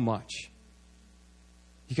grew so much.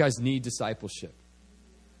 You guys need discipleship.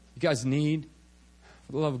 You guys need,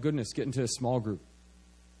 for the love of goodness, get into a small group.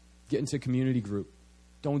 Get into a community group.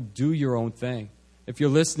 Don't do your own thing. If you're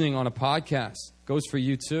listening on a podcast, it goes for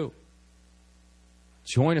you too.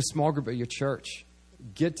 Join a small group at your church.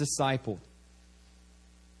 Get discipled.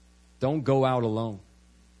 Don't go out alone.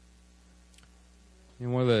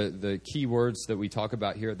 And one of the key words that we talk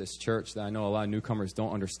about here at this church that I know a lot of newcomers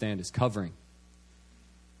don't understand is covering.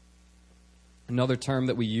 Another term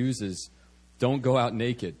that we use is don't go out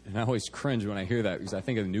naked. And I always cringe when I hear that because I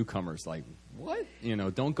think of the newcomers like, what?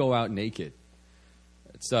 Don't go out naked.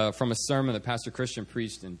 It's from a sermon that Pastor Christian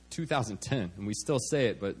preached in 2010. And we still say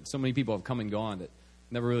it, but so many people have come and gone that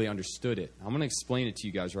never really understood it. I'm going to explain it to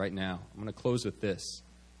you guys right now. I'm going to close with this.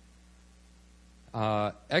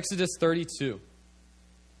 Exodus 32.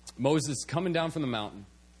 Moses is coming down from the mountain,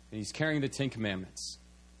 and he's carrying the 10 Commandments.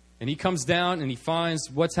 And he comes down, and he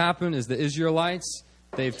finds what's happened is the Israelites,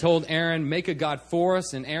 they've told Aaron, make a god for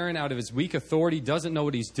us. And Aaron, out of his weak authority, doesn't know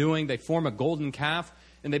what he's doing. They form a golden calf,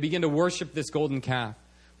 and they begin to worship this golden calf.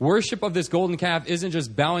 Worship of this golden calf isn't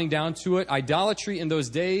just bowing down to it. Idolatry in those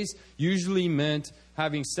days usually meant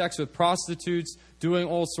having sex with prostitutes, doing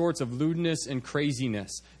all sorts of lewdness and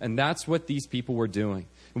craziness. And that's what these people were doing.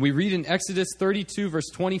 And we read in Exodus 32, verse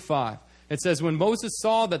 25, it says, when Moses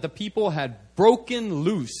saw that the people had broken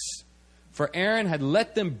loose, for Aaron had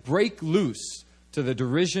let them break loose to the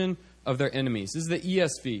derision of their enemies. This is the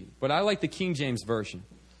ESV, but I like the King James Version.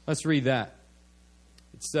 Let's read that.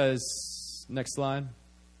 It says, next slide.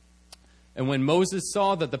 And when Moses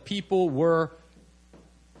saw that the people were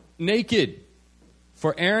naked,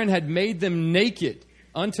 for Aaron had made them naked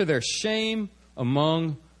unto their shame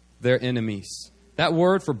among their enemies. That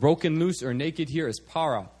word for broken loose or naked here is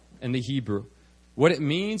para in the Hebrew. What it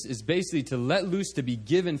means is basically to let loose, to be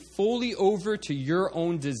given fully over to your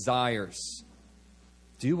own desires.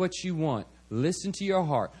 Do what you want. Listen to your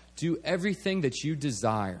heart. Do everything that you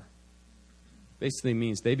desire. Basically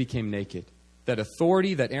means they became naked. That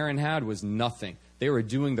authority that Aaron had was nothing. They were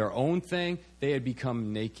doing their own thing. They had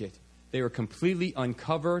become naked. They were completely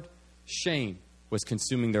uncovered. Shame was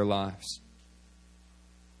consuming their lives.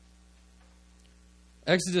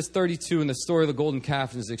 Exodus 32 in the story of the golden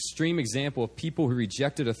calf is an extreme example of people who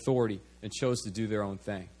rejected authority and chose to do their own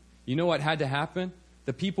thing. You know what had to happen?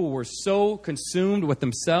 The people were so consumed with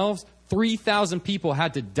themselves, 3,000 people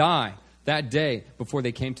had to die that day before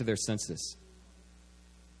they came to their senses.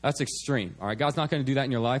 That's extreme. All right, God's not going to do that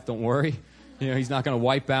in your life. Don't worry. He's not going to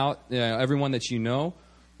wipe out everyone that you know.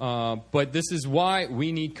 But this is why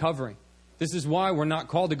we need covering. This is why we're not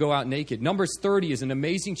called to go out naked. Numbers 30 is an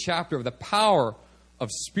amazing chapter of the power of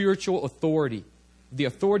spiritual authority. The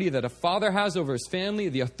authority that a father has over his family,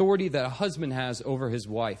 the authority that a husband has over his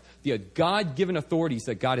wife. The God-given authorities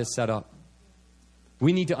that God has set up.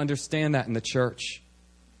 We need to understand that in the church.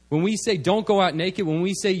 When we say don't go out naked, when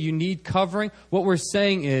we say you need covering, what we're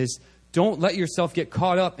saying is don't let yourself get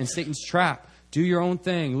caught up in Satan's trap. Do your own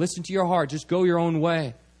thing. Listen to your heart. Just go your own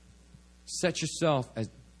way. Set yourself as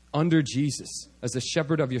under Jesus, as the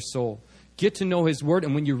shepherd of your soul. Get to know his word.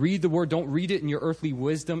 And when you read the word, don't read it in your earthly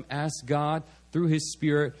wisdom. Ask God through his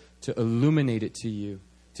Spirit to illuminate it to you,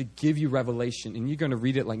 to give you revelation. And you're going to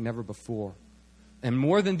read it like never before. And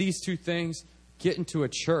more than these two things, get into a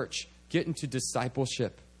church. Get into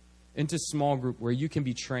discipleship. Into small group where you can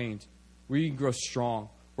be trained. Where you can grow strong.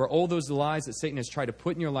 Where all those lies that Satan has tried to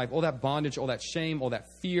put in your life, all that bondage, all that shame, all that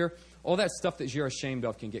fear, all that stuff that you're ashamed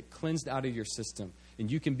of can get cleansed out of your system. And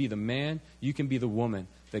you can be the man, you can be the woman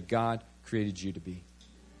that God created you to be.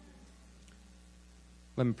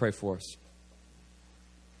 Let me pray for us.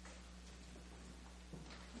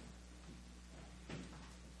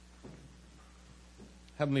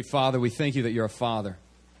 Heavenly Father, we thank you that you're a father.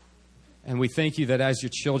 And we thank you that as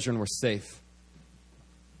your children, we're safe.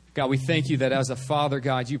 God, we thank you that as a father,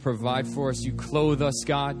 God, you provide for us. You clothe us,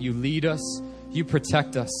 God. You lead us. You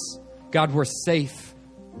protect us. God, we're safe.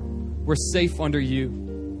 We're safe under you.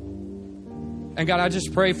 And God, I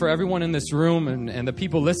just pray for everyone in this room and the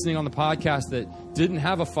people listening on the podcast that didn't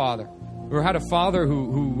have a father or had a father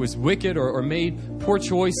who was wicked or made poor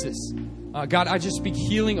choices. God, I just speak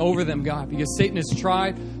healing over them, God, because Satan has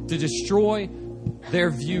tried to destroy their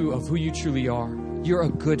view of who you truly are. You're a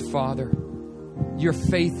good father. You're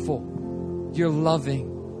faithful. You're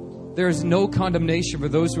loving. There is no condemnation for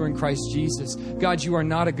those who are in Christ Jesus. God, you are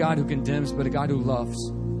not a God who condemns, but a God who loves,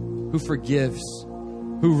 who forgives,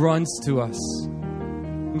 who runs to us.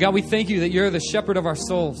 And God, we thank you that you're the shepherd of our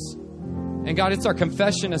souls. And God, it's our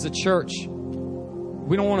confession as a church.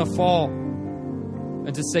 We don't want to fall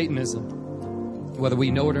into Satanism, whether we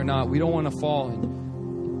know it or not. We don't want to fall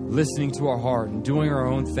in listening to our heart and doing our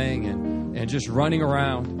own thing and just running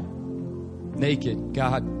around naked.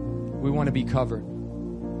 God, we want to be covered.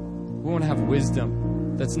 We want to have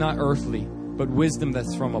wisdom that's not earthly, but wisdom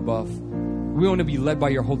that's from above. We want to be led by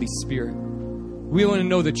your Holy Spirit. We want to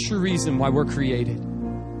know the true reason why we're created.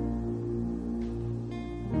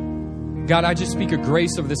 God, I just speak a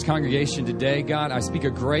grace over this congregation today. God, I speak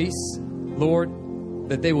a grace, Lord,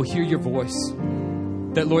 that they will hear your voice.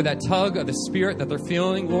 That, Lord, that tug of the Spirit that they're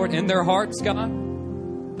feeling, Lord, in their hearts,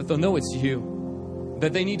 God, that they'll know it's you.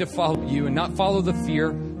 That they need to follow you and not follow the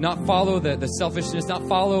fear, not follow the selfishness, not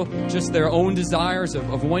follow just their own desires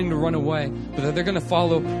of wanting to run away, but that they're going to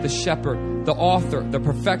follow the shepherd, the author, the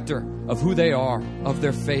perfecter of who they are, of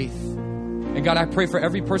their faith. And God, I pray for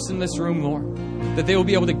every person in this room, Lord, that they will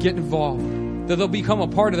be able to get involved, that they'll become a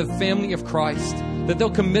part of the family of Christ, that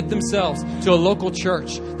they'll commit themselves to a local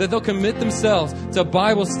church, that they'll commit themselves to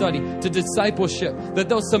Bible study, to discipleship, that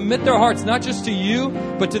they'll submit their hearts not just to you,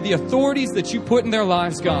 but to the authorities that you put in their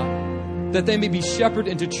lives, God, that they may be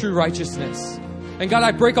shepherded into true righteousness. And God,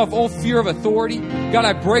 I break off all fear of authority. God,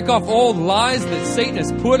 I break off all lies that Satan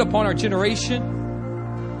has put upon our generation.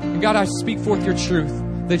 And God, I speak forth your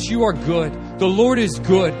truth, that you are good. The Lord is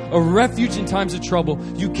good, a refuge in times of trouble.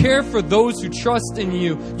 You care for those who trust in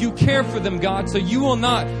you. You care for them, God, so you will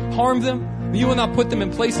not harm them. You will not put them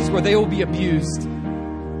in places where they will be abused.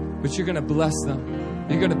 But you're going to bless them.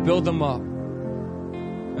 You're going to build them up.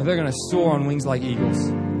 And they're going to soar on wings like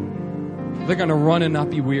eagles. They're going to run and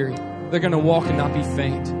not be weary. They're going to walk and not be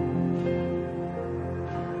faint.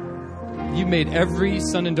 You made every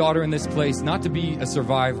son and daughter in this place not to be a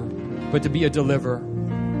survivor, but to be a deliverer.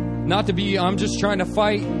 Not to be, I'm just trying to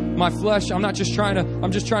fight my flesh. I'm just trying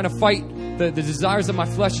to fight the desires of my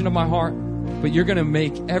flesh and of my heart. But you're going to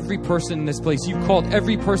make every person in this place, you've called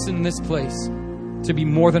every person in this place to be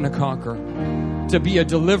more than a conqueror. To be a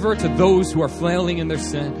deliverer to those who are flailing in their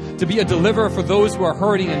sin. To be a deliverer for those who are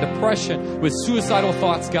hurting in depression with suicidal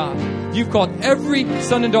thoughts, God. You've called every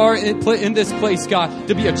son and daughter in this place, God,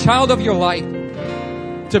 to be a child of your light.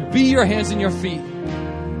 To be your hands and your feet.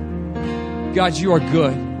 God, you are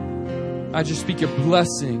good. I just speak your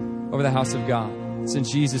blessing over the house of God. It's in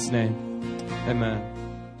Jesus' name. Amen.